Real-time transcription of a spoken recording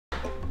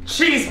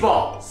cheese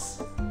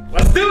balls.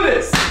 Let's do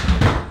this.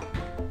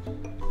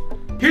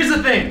 Here's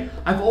the thing,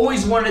 I've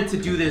always wanted to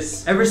do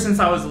this ever since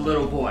I was a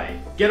little boy.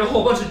 Get a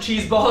whole bunch of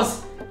cheese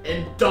balls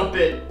and dump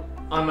it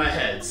on my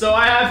head. So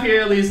I have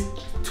here at least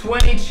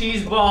 20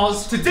 cheese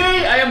balls.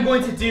 Today I am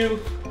going to do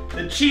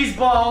the cheese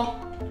ball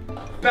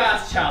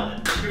bath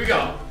challenge. Here we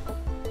go.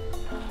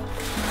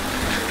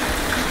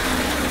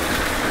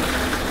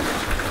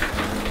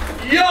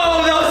 Yo,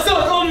 that was so,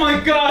 oh my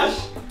gosh.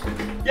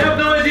 You have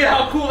no idea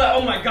how cool that,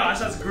 oh my gosh,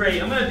 that's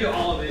great. I'm gonna do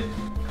all of it.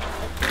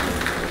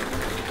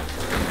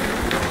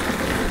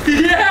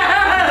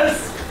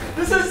 Yes!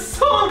 This is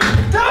so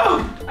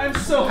dope! I'm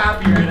so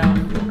happy right now.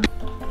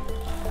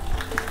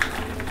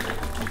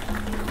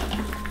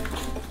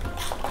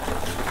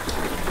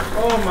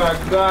 Oh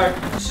my god.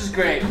 This is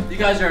great. You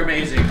guys are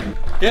amazing.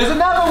 Here's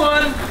another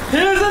one!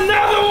 Here's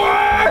another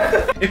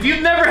one! If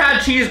you've never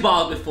had cheese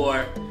balls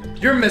before,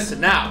 you're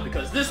missing out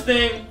because this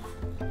thing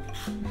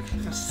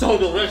is so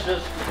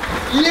delicious.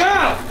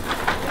 Yeah!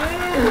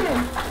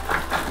 Mm.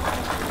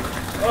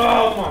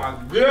 Oh my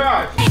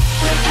gosh!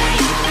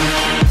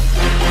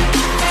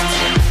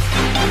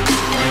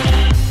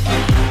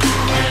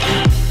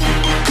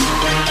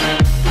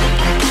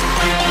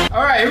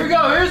 Alright, here we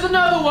go. Here's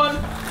another one.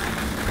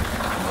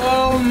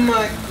 Oh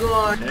my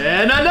god.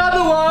 And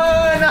another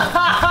one!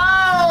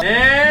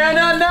 And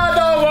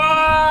another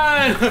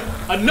one!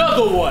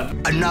 Another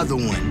one! Another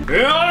one.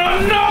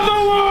 And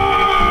another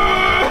one!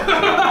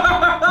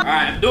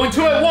 Alright, I'm doing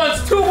two at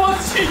once. Two at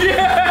once!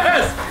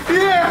 Yes!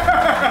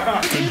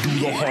 Yeah! And do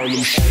the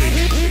Harlem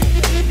Shake.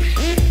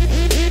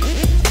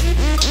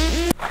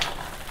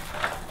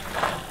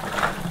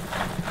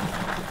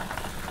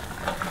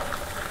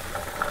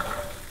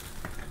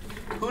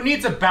 Who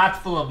needs a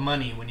bath full of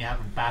money when you have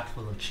a bath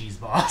full of cheese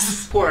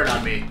balls? Pour it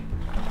on me.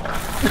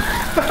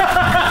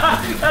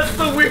 That's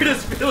the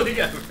weirdest feeling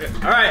ever.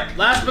 Alright,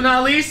 last but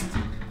not least,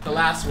 the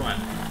last one.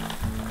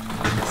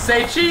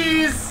 Say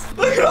cheese!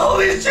 Look at all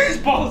these cheese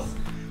balls!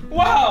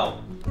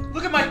 Wow!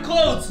 Look at my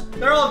clothes!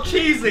 They're all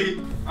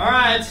cheesy!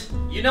 Alright,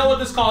 you know what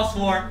this calls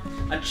for.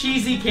 A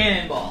cheesy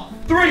cannonball.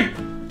 3,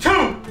 2,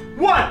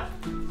 1!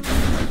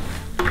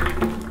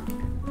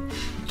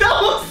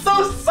 That looks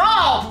so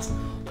soft!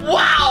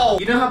 Wow!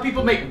 You know how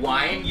people make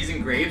wine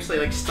using grapes? They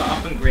like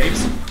stomp on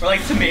grapes? Or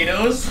like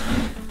tomatoes?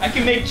 I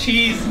can make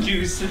cheese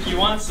juice if you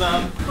want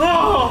some.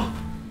 Oh!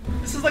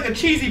 This is like a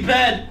cheesy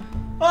bed.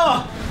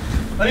 Oh!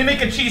 Let me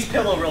make a cheese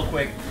pillow real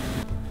quick.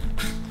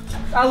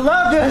 I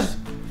love this!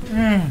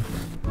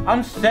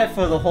 I'm set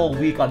for the whole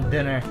week on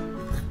dinner.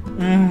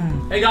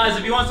 Hey guys,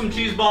 if you want some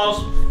cheese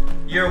balls,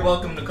 you're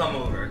welcome to come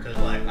over, because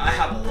like, I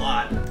have a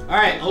lot.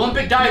 Alright,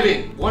 Olympic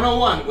diving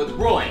 101 with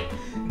Roy.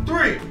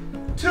 3,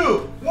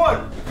 2,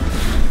 1.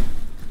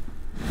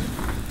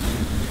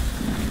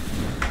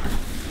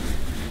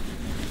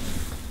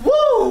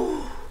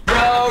 Woo!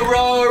 Row,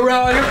 row,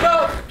 row your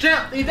boat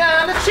gently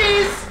down the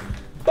cheese.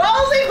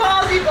 Ballsy,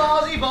 ballsy,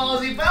 ballsy,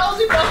 ballsy,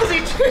 ballsy, ballsy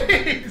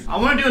cheese. I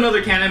want to do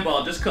another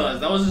cannonball just cause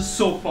that was just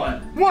so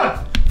fun.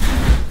 1.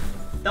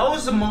 That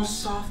was the most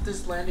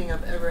softest landing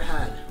I've ever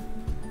had.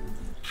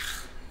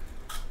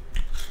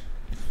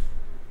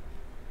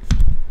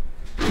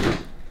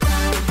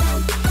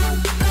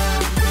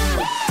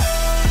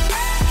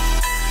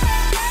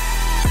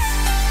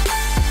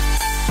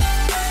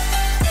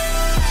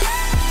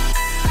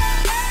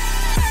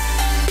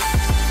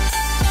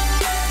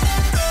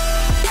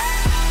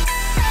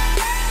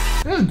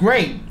 This is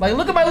great. Like,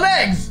 look at my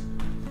legs.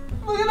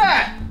 Look at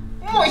that.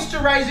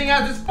 Moisturizing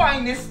at its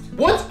finest.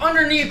 What's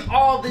underneath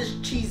all these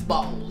cheese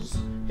balls?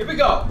 Here we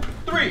go.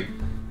 3,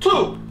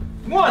 2,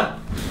 1.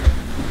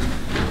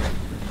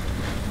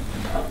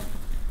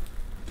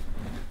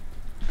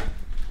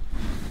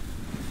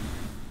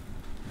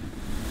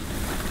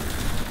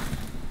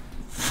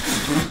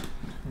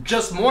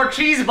 Just more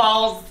cheese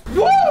balls.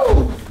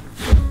 Woo!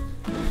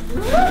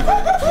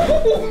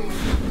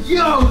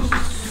 Yo, this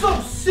is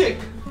so sick.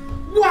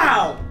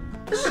 Wow,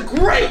 this is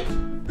great!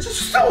 This is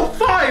so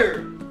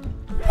fire!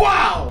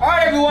 Wow!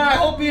 Alright everyone, I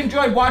hope you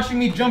enjoyed watching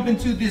me jump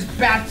into this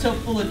bathtub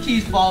full of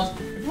cheese balls.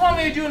 If you want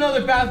me to do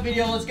another bath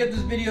video, let's get this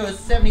video to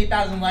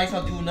 70,000 likes,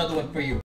 I'll do another one for you.